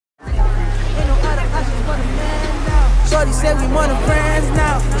shorty said we more than friends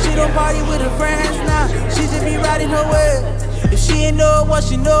now. She don't party with her friends now. She just be riding her way. If she ain't know what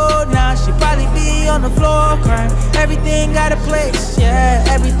she know now, she probably be on the floor crying. Everything got a place, yeah,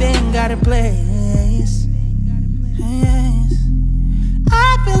 everything got a place. Yes.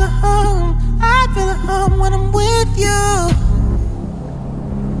 I feel at home when I'm with you.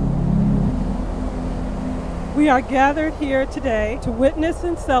 We are gathered here today to witness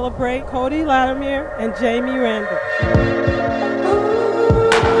and celebrate Cody Latimer and Jaimee Randall.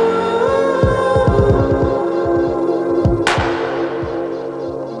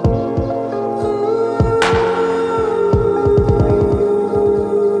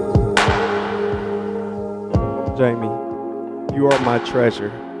 Jaimee, you are my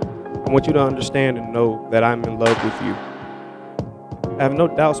treasure. I want you to understand and know that I'm in love with you. I have no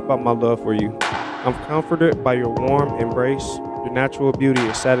doubts about my love for you. I'm comforted by your warm embrace. Your natural beauty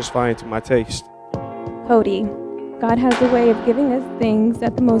is satisfying to my taste. Cody, God has a way of giving us things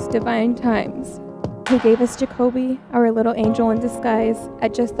at the most divine times. He gave us Jacoby, our little angel in disguise,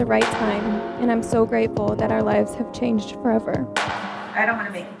 at just the right time, and I'm so grateful that our lives have changed forever. I don't want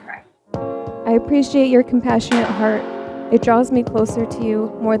to make you cry. I appreciate your compassionate heart. It draws me closer to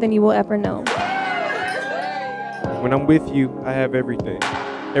you more than you will ever know. When I'm with you, I have everything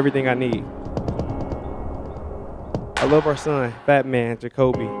I need. I love our son, Fat Man,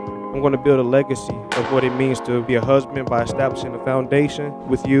 Jacoby. I'm going to build a legacy of what it means to be a husband by establishing a foundation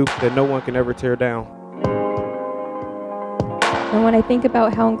with you that no one can ever tear down. And when I think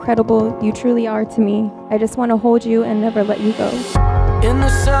about how incredible you truly are to me, I just want to hold you and never let you go. In the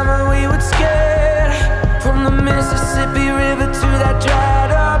summer we would skate from the Mississippi River to that dried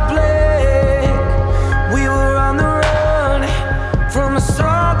up lake. We were on the run from a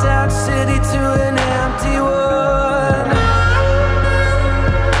sold out city to an empty one.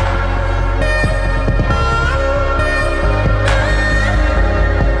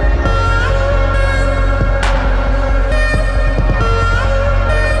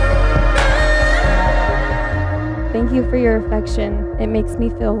 Thank you for your affection. It makes me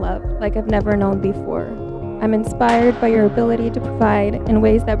feel loved like I've never known before. I'm inspired by your ability to provide in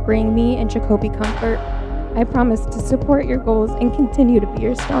ways that bring me and Jacoby comfort. I promise to support your goals and continue to be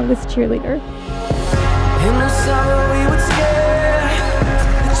your strongest cheerleader. In the summer we would scare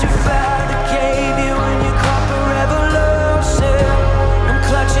that you found a cave you when you caught the revolution. I'm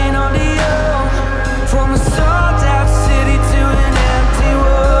clutching onto you from a sold out city to an empty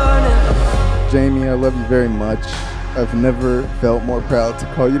one. Jaimee, I love you very much. I've never felt more proud to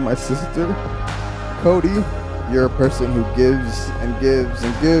call you my sister. Cody, you're a person who gives and gives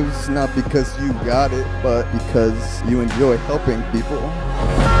and gives, not because you got it, but because you enjoy helping people.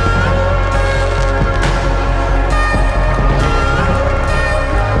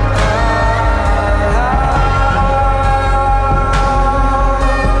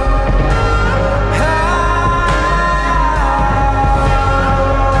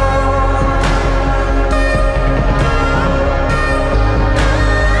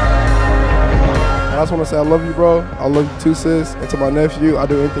 I just want to say I love you, bro. I love you too, sis. And to my nephew, I'll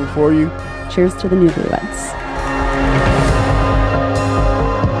do anything for you. Cheers to the newlyweds.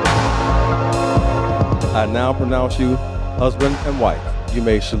 I now pronounce you husband and wife. You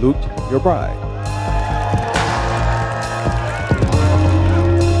may salute your bride.